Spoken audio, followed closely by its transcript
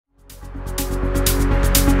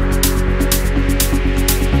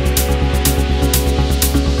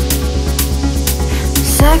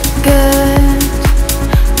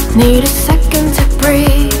Need a second to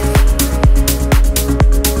breathe.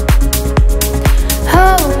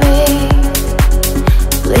 Hold me,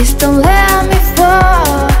 please don't let me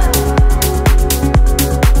fall.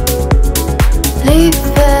 Leaving,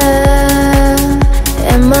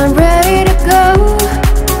 am I ready to go?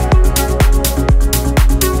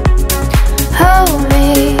 Hold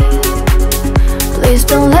me, please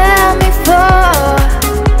don't let me fall.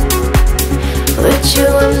 Would you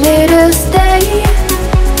want me to stay?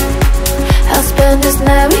 I'll spend this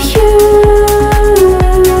night with you.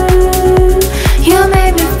 You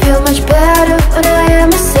make me feel much better when I am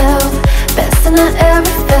myself. Best than I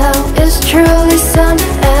ever felt is truly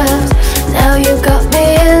something else. Now you got me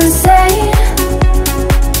insane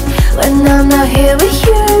when I'm not here with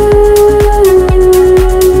you.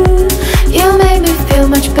 You make me feel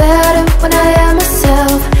much better when I am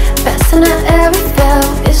myself. Best than I ever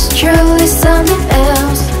felt is truly something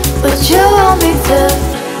else. Would you want me to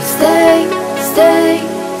stay, stay,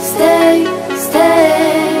 stay, stay?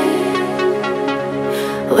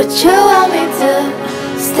 Would you want me to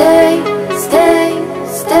stay, stay,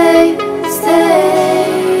 stay, stay?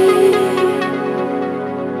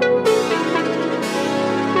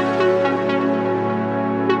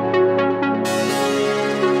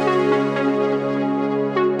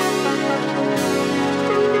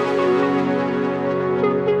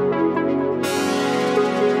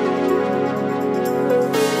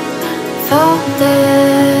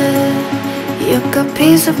 Falling, you got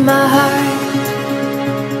piece of my heart.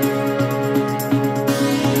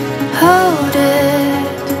 Hold it,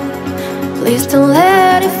 please don't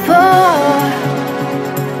let it fall.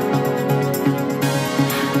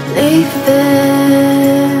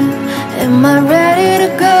 Leaving, am I ready to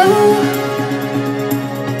go?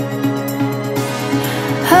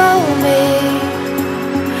 Hold me,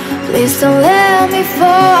 please don't let me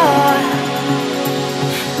fall.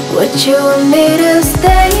 Would you want me to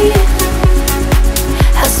stay?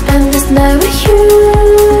 I'll spend this night with you.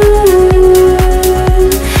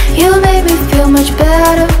 You make me feel much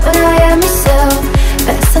better when I am myself.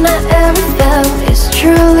 Best than I ever felt is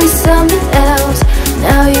truly something else.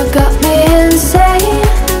 Now you got me insane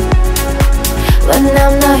when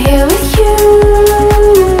I'm not here with you.